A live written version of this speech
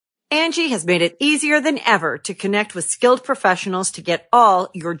Angie has made it easier than ever to connect with skilled professionals to get all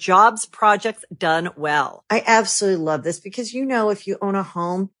your jobs projects done well. I absolutely love this because, if you own a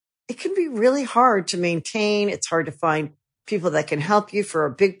home, it can be really hard to maintain. It's hard to find people that can help you for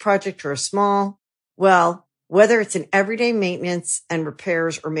a big project or a small. Well, whether it's in everyday maintenance and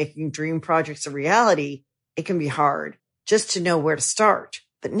repairs or making dream projects a reality, it can be hard just to know where to start.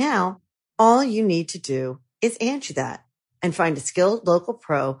 But now all you need to do is Angie that and find a skilled local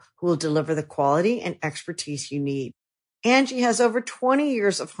pro who will deliver the quality and expertise you need. Angie has over 20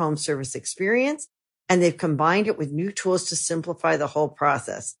 years of home service experience, and they've combined it with new tools to simplify the whole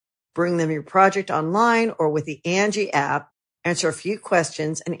process. Bring them your project online or with the Angie app, answer a few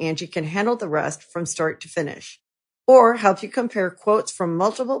questions, and Angie can handle the rest from start to finish. Or help you compare quotes from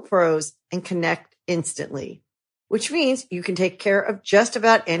multiple pros and connect instantly, which means you can take care of just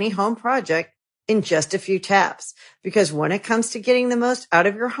about any home project in just a few taps. Because when it comes to getting the most out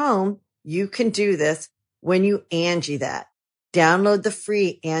of your home, you can do this when you Angie that. Download the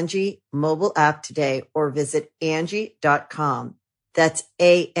free Angie mobile app today or visit Angie.com. That's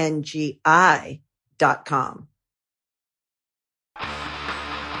ANGI.com.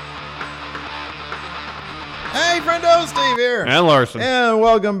 Hey, friendo, Steve here. And Larson. And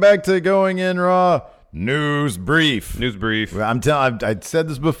welcome back to Going In Raw News Brief. News brief. I said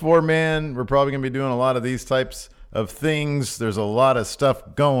this before, man. We're probably going to be doing a lot of these types of things. There's a lot of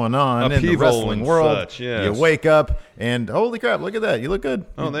stuff going on in the wrestling world. Such, yes. You wake up and holy crap, look at that. You look good.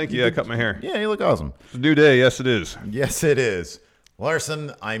 Oh, thank you. I cut my hair. Yeah, you look awesome. It's a new day. Yes, it is. Yes, it is.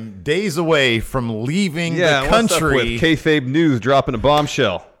 Larson, I'm days away from leaving the what's up country. with kayfabe news dropping a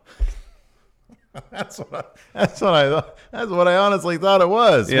bombshell? That's what I honestly thought it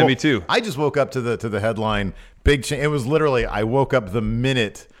was. Yeah, me too. I just woke up to the headline. Big change. It was literally I woke up the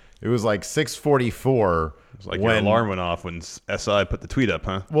minute it was like 6:44. It's like your alarm went off when SI put the tweet up,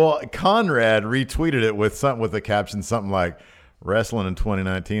 huh? Well, Conrad retweeted it with the caption something like "Wrestling in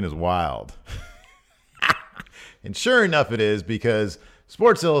 2019 is wild," and sure enough, it is, because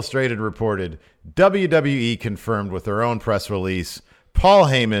Sports Illustrated reported WWE confirmed with their own press release Paul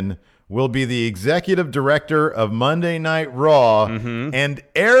Heyman will be the executive director of Monday Night Raw, and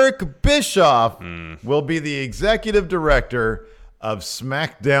Eric Bischoff will be the executive director of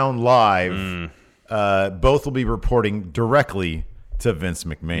SmackDown Live. Both will be reporting directly to Vince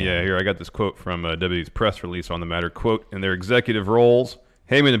McMahon. Yeah, here I got this quote from WWE's press release on the matter. Quote, in their executive roles,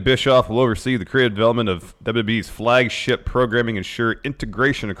 Heyman and Bischoff will oversee the creative development of WWE's flagship programming, ensure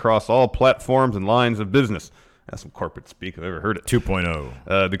integration across all platforms and lines of business. That's some corporate speak. I've ever heard it.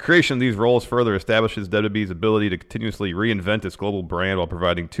 2.0. The creation of these roles further establishes WWE's ability to continuously reinvent its global brand while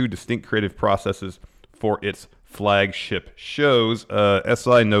providing two distinct creative processes for its flagship shows.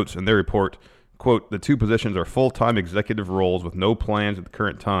 SI notes in their report, quote, the two positions are full-time executive roles with no plans at the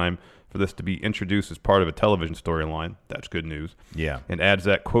current time for this to be introduced as part of a television storyline. That's good news. Yeah. And adds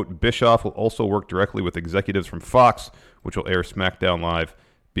that, quote, Bischoff will also work directly with executives from Fox, which will air SmackDown Live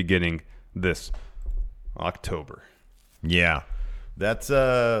beginning this October. Yeah, that's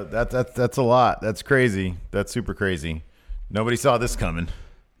a lot. That's crazy. That's super crazy. Nobody saw this coming.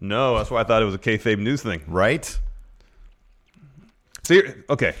 No, that's why I thought it was a kayfabe news thing. Right? See,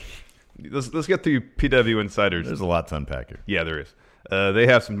 okay, let's get through PW Insiders. There's a lot to unpack here. Yeah, there is. They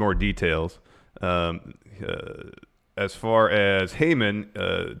have some more details. As far as Heyman,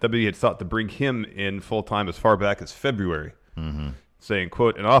 WWE had sought to bring him in full-time as far back as February. Saying,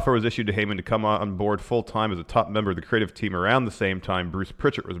 quote, an offer was issued to Heyman to come on board full-time as a top member of the creative team around the same time Bruce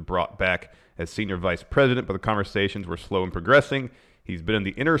Pritchard was brought back as senior vice president, but the conversations were slow in progressing. He's been in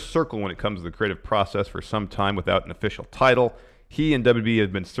the inner circle when it comes to the creative process for some time without an official title. He and WWE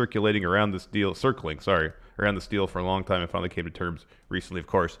have been around this deal for a long time and finally came to terms recently. Of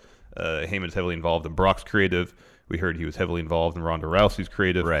course, Heyman is heavily involved in Brock's creative. We heard he was heavily involved in Ronda Rousey's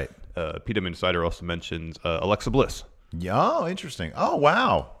creative. Right. PW Insider also mentions Alexa Bliss. Oh, interesting. Oh,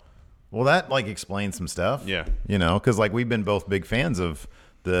 wow. Well, that explains some stuff. Yeah. Because we've been both big fans of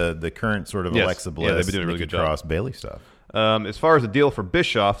the current sort of Alexa Bliss. Yeah, they've been doing a really good job. Cross Bailey stuff. As far as the deal for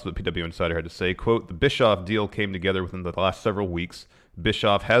Bischoff, what PW Insider had to say, quote, the Bischoff deal came together within the last several weeks.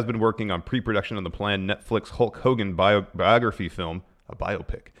 Bischoff has been working on pre-production on the planned Netflix Hulk Hogan biography film, a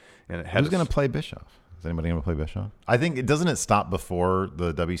biopic. And who's going to play Bischoff? Is anybody going to play Bischoff? I think, doesn't it stop before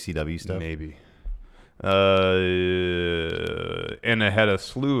the WCW stuff? Maybe. And it had a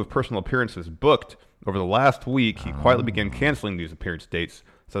slew of personal appearances booked over the last week. He quietly began canceling these appearance dates,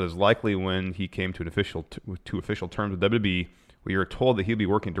 so it is likely when he came to official terms with WWE. We are told that he'll be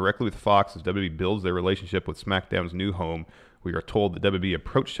working directly with Fox as WWE builds their relationship with SmackDown's new home, We are told that WWE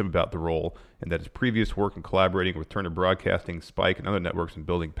approached him about the role and that his previous work in collaborating with Turner Broadcasting, Spike, and other networks in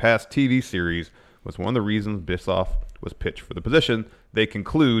building past TV series was one of the reasons Bischoff was pitched for the position. They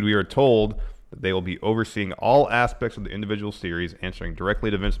conclude, we are told that they will be overseeing all aspects of the individual series, answering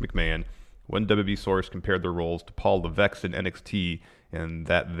directly to Vince McMahon. One WWE source compared their roles to Paul Levesque in NXT, and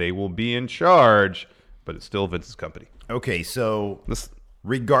that they will be in charge, but it's still Vince's company. Okay, so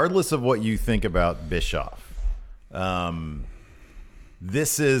regardless of what you think about Bischoff,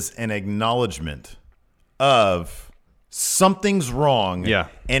 this is an acknowledgement of something's wrong,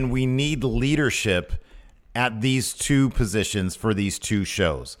 and we need leadership at these two positions for these two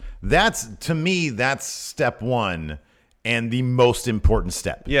shows. To me, that's step one and the most important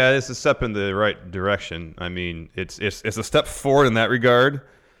step. Yeah, it's a step in the right direction. I mean, it's a step forward in that regard,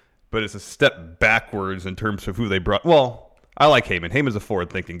 but it's a step backwards in terms of who they brought. Well, I like Heyman. Heyman's a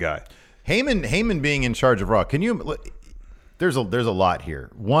forward-thinking guy. Heyman being in charge of Raw. Can you? There's a lot here.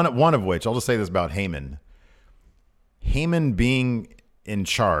 One of which, I'll just say this about Heyman. Heyman being in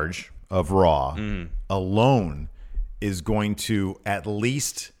charge of Raw alone is going to at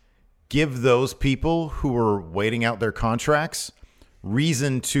least give those people who are waiting out their contracts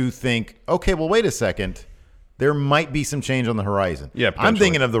reason to think, okay, well, wait a second. There might be some change on the horizon. Yeah, I'm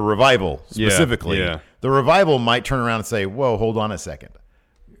thinking of the Revival specifically. Yeah. The Revival might turn around and say, whoa, hold on a second.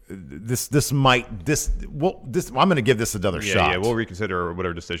 I'm going to give this another shot. Yeah, we'll reconsider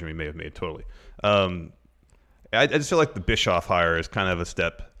whatever decision we may have made, totally. I just feel like the Bischoff hire is kind of a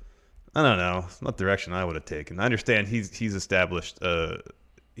step. I don't know. It's not the direction I would have taken. I understand he's established.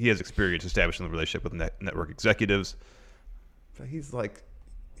 He has experience establishing the relationship with network executives. But his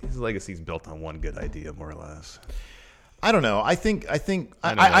legacy's built on one good idea, more or less. I don't know. I think.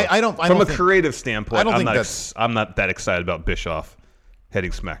 From a creative standpoint, I'm not that excited about Bischoff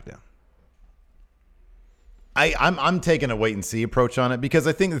heading SmackDown. I'm taking a wait and see approach on it because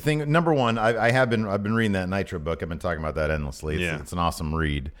I think the thing, number one, I've been reading that Nitro book. I've been talking about that endlessly. It's an awesome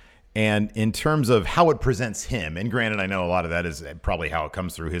read. And in terms of how it presents him, and granted, I know a lot of that is probably how it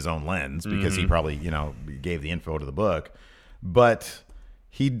comes through his own lens because he probably, gave the info to the book. But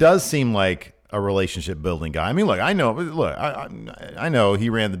he does seem like a relationship building guy. I mean, I know he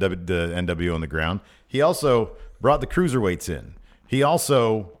ran the NWO on the ground. He also brought the cruiserweights in. He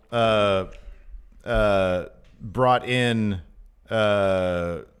also brought in,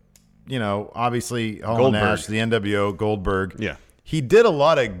 obviously Hall Nash, the NWO, Goldberg. Yeah. He did a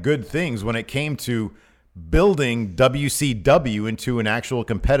lot of good things when it came to building WCW into an actual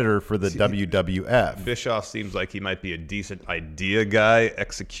competitor for the WWF. Bischoff seems like he might be a decent idea guy.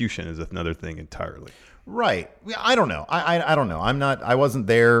 Execution is another thing entirely. Right. I don't know. I don't know. I wasn't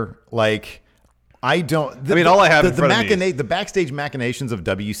there. All I have in front of me. The backstage machinations of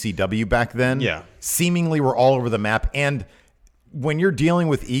WCW back then seemingly were all over the map. And when you're dealing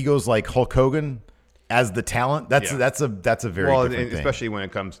with egos like Hulk Hogan as the talent, that's a very different thing. Especially when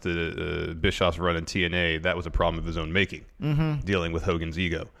it comes to Bischoff's run in TNA, that was a problem of his own making, dealing with Hogan's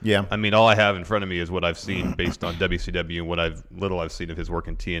ego. Yeah. I mean, all I have in front of me is what I've seen based on WCW and what I've seen of his work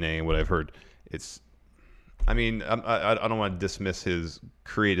in TNA and what I've heard. I don't want to dismiss his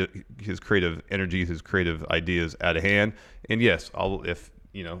creative energies, his creative ideas out of hand. And yes, if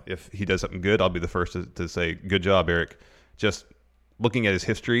he does something good, I'll be the first to say, good job, Eric. Just looking at his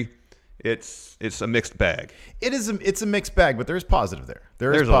history, it's a mixed bag. It's a mixed bag, but there's positive there.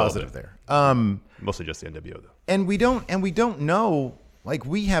 There's positive there. Mostly just the NWO though. And we don't know.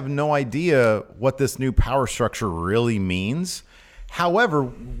 We have no idea what this new power structure really means. However,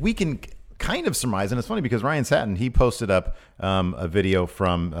 we can kind of surmise, and it's funny because Ryan Satin, he posted up a video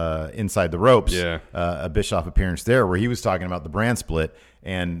from Inside the Ropes, a Bischoff appearance there, where he was talking about the brand split,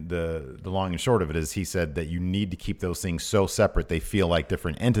 and the long and short of it is he said that you need to keep those things so separate they feel like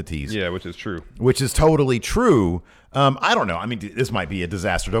different entities. Yeah, which is true. Which is totally true. I don't know. I mean, this might be a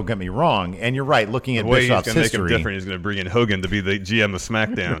disaster. Don't get me wrong. And you're right. Looking at Bischoff's history, make him different. He's going to bring in Hogan to be the GM of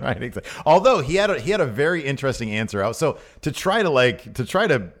SmackDown. Right. Exactly. Although he had a very interesting answer out. So to try to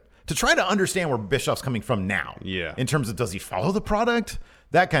understand where Bischoff's coming from now, in terms of does he follow the product,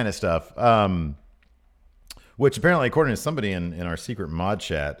 that kind of stuff, which apparently, according to somebody in our secret mod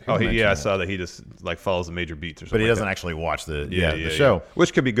chat, I saw that he just follows the major beats or something. But he doesn't actually watch the show,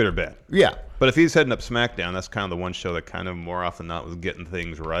 which could be good or bad. Yeah, but if he's heading up SmackDown, that's kind of the one show that kind of more often than not was getting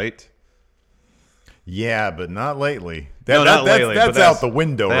things right. Yeah, but not lately. Not lately. That's out the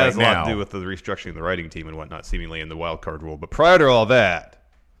window right now. That has a lot to do with the restructuring of the writing team and whatnot, seemingly in the wild card rule. But prior to all that,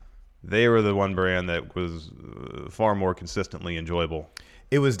 they were the one brand that was far more consistently enjoyable.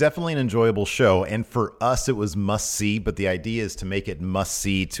 It was definitely an enjoyable show, and for us, it was must-see, but the idea is to make it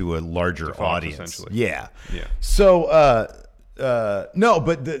must-see to a larger audience. Essentially. Yeah. Yeah. So No,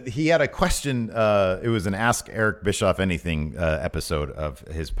 but he had a question. It was an Ask Eric Bischoff Anything episode of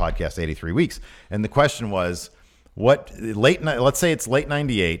his podcast, 83 Weeks. And the question was, let's say it's late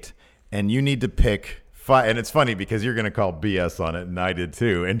 98, and you need to pick five. And it's funny because you're going to call BS on it, and I did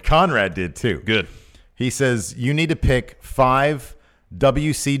too. And Conrad did too. Good. He says, you need to pick 5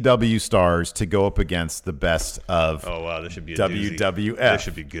 WCW stars to go up against the best of This should be a WWF. doozy. This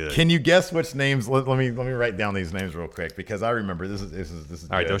should be good. Can you guess which names? Let me write down these names real quick because I remember this is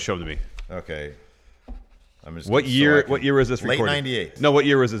All right, good. don't show them to me. Okay. I'm just What year was this late recorded? 98. No, what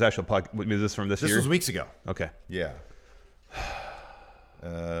year was this actual podcast? Was this from this year? This was weeks ago. Okay. Yeah.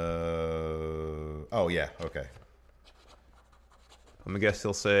 Oh yeah. Okay. I'm gonna guess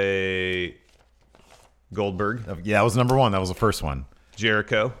he'll say Goldberg, Yeah, that was number 1. That was the first one.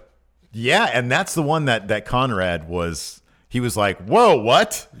 Jericho. Yeah, and that's the one that Conrad was. He was like, "Whoa,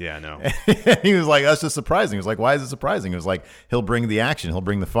 what?" Yeah, I know. He was like, "That's just surprising." He was like, "Why is it surprising?" He was like, "He'll bring the action. He'll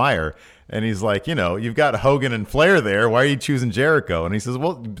bring the fire." And he's like, "You've got Hogan and Flair there. Why are you choosing Jericho?" And he says,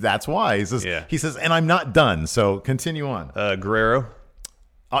 "Well, that's why." He says, Yeah. and I'm not done. So continue on. Guerrero.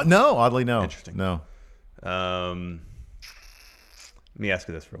 No, oddly, no. Interesting. No. Let me ask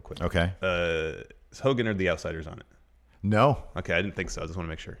you this real quick. Okay. Is Hogan or the Outsiders on it? No. Okay, I didn't think so. I just want to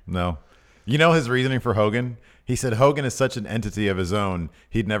make sure. No. You know his reasoning for Hogan? He said Hogan is such an entity of his own,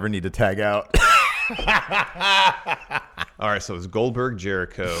 he'd never need to tag out. All right, so it's Goldberg,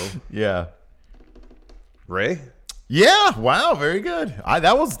 Jericho, Yeah. Ray. Yeah. Wow. Very good.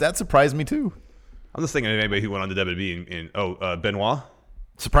 That surprised me too. I'm just thinking of anybody who went on to WWE. Benoit.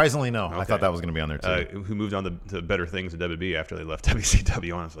 Surprisingly, no. I Okay. thought that was going to be on there too. Who moved on to better things at WWE after they left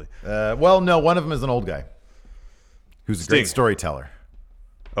WCW, honestly. Well, no. One of them is an old guy who's a Sting. great storyteller.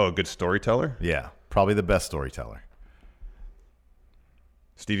 Oh, a good storyteller? Yeah. Probably the best storyteller.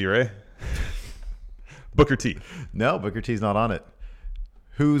 Stevie Ray? Booker T. No, Booker T's not on it.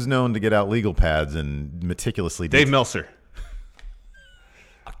 Who's known to get out legal pads and meticulously Dave Meltzer.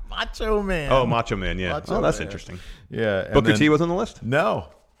 Macho Man. Oh, Macho Man, yeah. Macho That's Man. interesting. Yeah. and Booker then- T was on the list? No.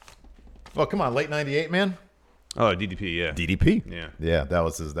 Well, come on, late '98, man. Oh, DDP, yeah. DDP. Yeah. Yeah, that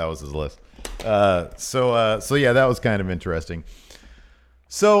was his list. So yeah, that was kind of interesting.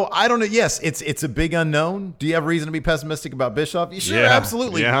 So I don't know. Yes, it's a big unknown. Do you have reason to be pessimistic about Bischoff? Sure, Yeah.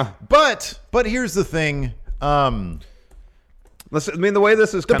 absolutely. Yeah. But here's the thing. The way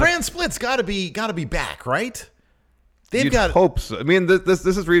this is The kind brand split's got to be back, right? They've you'd got hope so. I mean, this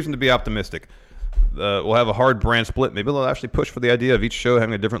is reason to be optimistic. We'll have a hard brand split. Maybe they'll actually push for the idea of each show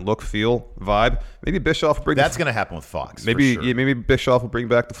having a different look, feel, vibe. Maybe Bischoff will bring that's going to happen with Fox. maybe for sure. maybe Bischoff will bring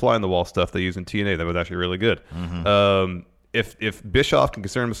back the fly on the wall stuff they use in TNA. That was actually really good. Mm-hmm. If Bischoff can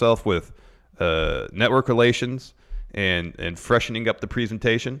concern himself with network relations and freshening up the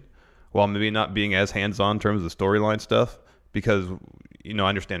presentation, while maybe not being as hands-on in terms of the storyline stuff, because I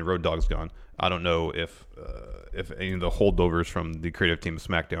understand Road Dogg's gone. I don't know if any of the holdovers from the creative team of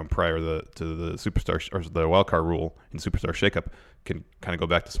SmackDown prior to the Superstar or the Wildcard rule in Superstar Shakeup can kind of go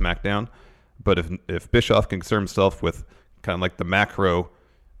back to SmackDown. But if Bischoff can concern himself with kind of like the macro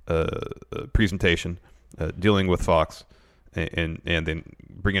presentation, dealing with Fox, and then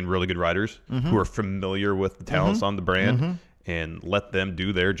bring in really good writers who are familiar with the talents on the brand and let them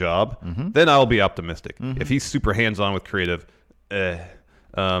do their job, then I'll be optimistic. If he's super hands-on with creative,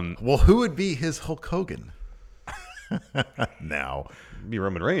 Well, who would be his Hulk Hogan? Now, be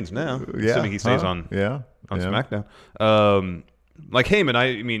Roman Reigns now, Yeah. assuming he stays Huh? on Yeah. SmackDown. Like Heyman,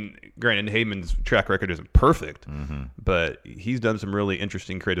 I mean, granted, Heyman's track record isn't perfect, but he's done some really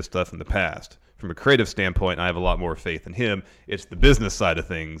interesting creative stuff in the past. From a creative standpoint, I have a lot more faith in him. It's the business side of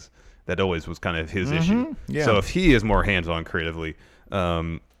things that always was kind of his issue. Yeah. So if he is more hands-on creatively,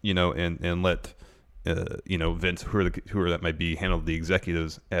 and let Vince, whoever that might be, handle the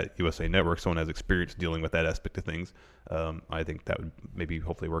executives at USA Network, someone has experience dealing with that aspect of things, I think that would maybe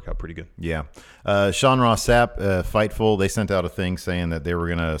hopefully work out pretty good. Yeah. Sean Ross Sapp, Fightful, they sent out a thing saying that they were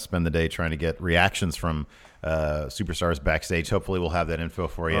going to spend the day trying to get reactions from superstars backstage. Hopefully we'll have that info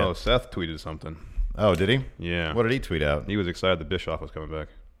for you. Oh, Seth tweeted something. Oh, did he? Yeah. What did he tweet out? He was excited that Bischoff was coming back.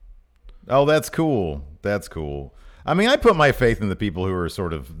 Oh, that's cool. That's cool. I mean, I put my faith in the people who are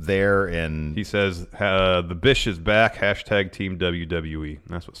sort of there and... He says, the Bish is back, # Team WWE.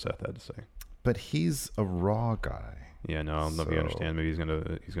 That's what Seth had to say. But he's a Raw guy. Yeah, no, I don't know if you understand. Maybe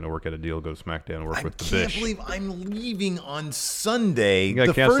he's gonna work out a deal, go to SmackDown, work with the I Bish. can't believe I'm leaving on Sunday. You gotta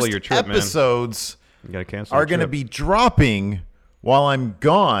The cancel first your trip, man. episodes You gotta cancel. are your going to trip. be dropping while I'm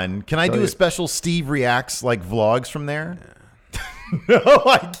gone. Can I do you- a special Steve Reacts like vlogs from there? No,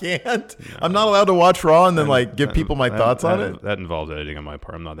 I can't. No. I'm not allowed to watch Raw and then give people my thoughts on it. That involves editing on my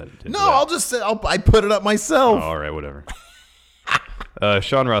part. I'm not that into No, that. I'll just say I put it up myself. Oh, all right, whatever.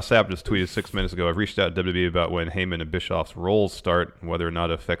 Sean Ross Sapp just tweeted 6 minutes ago, I've reached out to WWE about when Heyman and Bischoff's roles start and whether or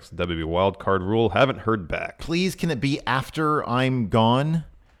not it affects the WWE wildcard rule. Haven't heard back. Please, can it be after I'm gone?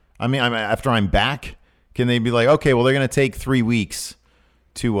 I mean, after I'm back? Can they be like, okay, well, they're going to take 3 weeks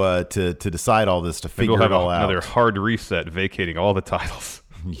to decide all this, to figure it all out? Another hard reset, vacating all the titles.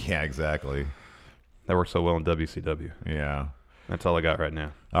 Yeah, exactly. That works so well in WCW. Yeah. That's all I got right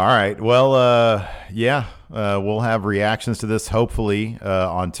now. All right. Well, we'll have reactions to this hopefully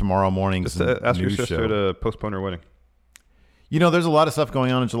on tomorrow morning's Just ask your news sister show. to postpone her wedding. You know, there's a lot of stuff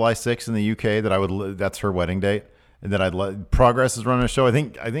going on July 6th in the UK that's her wedding date, and that Progress is running a show. I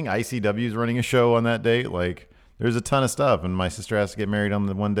think ICW is running a show on that date. Like, there's a ton of stuff, and my sister has to get married on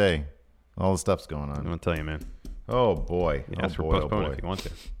the one day. All the stuff's going on. I'm gonna tell you, man. Oh boy. Ask for postpone if you want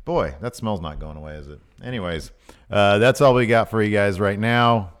to. Boy, that smell's not going away, is it? Anyways, that's all we got for you guys right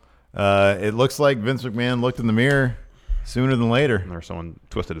now. It looks like Vince McMahon looked in the mirror sooner than later. Or someone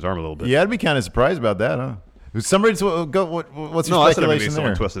twisted his arm a little bit. Yeah, I'd be kind of surprised about that, huh? Somebody go. What's your No, I said speculation maybe there?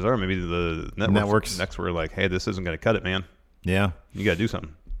 someone twisted his arm. Maybe the networks next were like, "Hey, this isn't going to cut it, man. Yeah, you got to do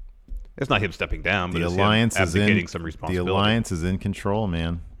something." It's not him stepping down, but the it's alliance him is abdicating some responsibility. The alliance is in control,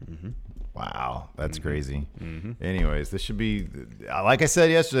 man. Mm-hmm. Wow, that's crazy. Mm-hmm. Anyways, this should be, like I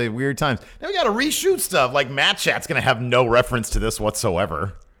said yesterday, weird times. Now we got to reshoot stuff. Like, Matt Chat's going to have no reference to this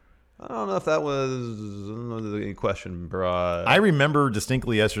whatsoever. I don't know if that was the question, bro. I remember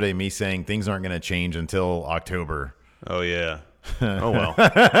distinctly yesterday me saying things aren't going to change until October. Oh, yeah. Oh, well.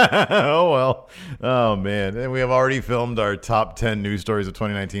 Oh, well. Oh, man. And we have already filmed our top 10 news stories of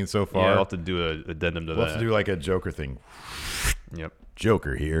 2019 so far. Yeah, I'll have to do an addendum to that. We'll have to do like a Joker thing. Yep.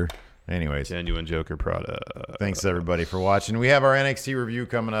 Joker here. Anyways. Genuine Joker product. Thanks, everybody, for watching. We have our NXT review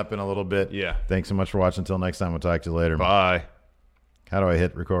coming up in a little bit. Yeah. Thanks so much for watching. Until next time, we'll talk to you later. Bye. How do I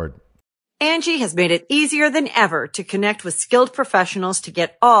hit record? Angie has made it easier than ever to connect with skilled professionals to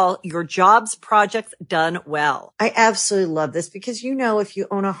get all your jobs projects done well. I absolutely love this because, you know, if you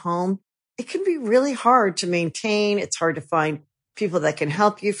own a home, it can be really hard to maintain. It's hard to find people that can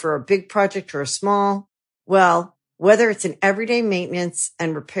help you for a big project or a small. Well, whether it's in everyday maintenance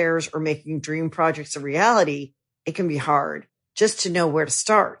and repairs or making dream projects a reality, it can be hard just to know where to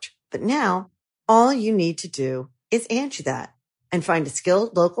start. But now all you need to do is Angie that and find a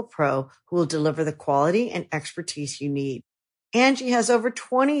skilled local pro who will deliver the quality and expertise you need. Angie has over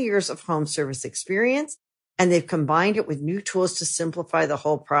 20 years of home service experience, and they've combined it with new tools to simplify the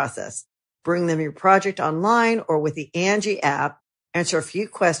whole process. Bring them your project online or with the Angie app, answer a few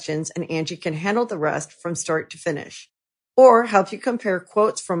questions, and Angie can handle the rest from start to finish. Or help you compare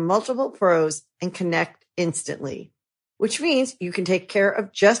quotes from multiple pros and connect instantly. Which means you can take care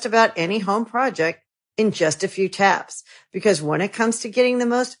of just about any home project in just a few taps. Because when it comes to getting the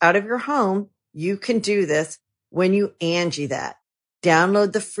most out of your home, you can do this when you Angie that.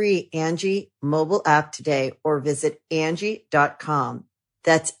 Download the free Angie mobile app today or visit Angie.com.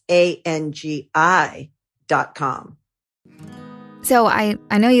 That's ANGI.com. So I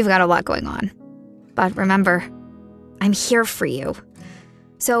know you've got a lot going on, but remember, I'm here for you.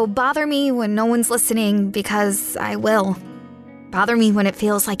 So bother me when no one's listening, because I will. Bother me when it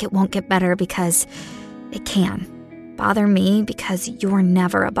feels like it won't get better, because it can. Bother me because you're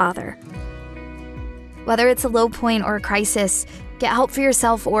never a bother. Whether it's a low point or a crisis, get help for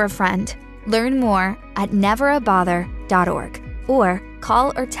yourself or a friend. Learn more at neverabother.org or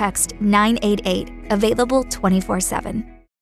call or text 988, available 24/7.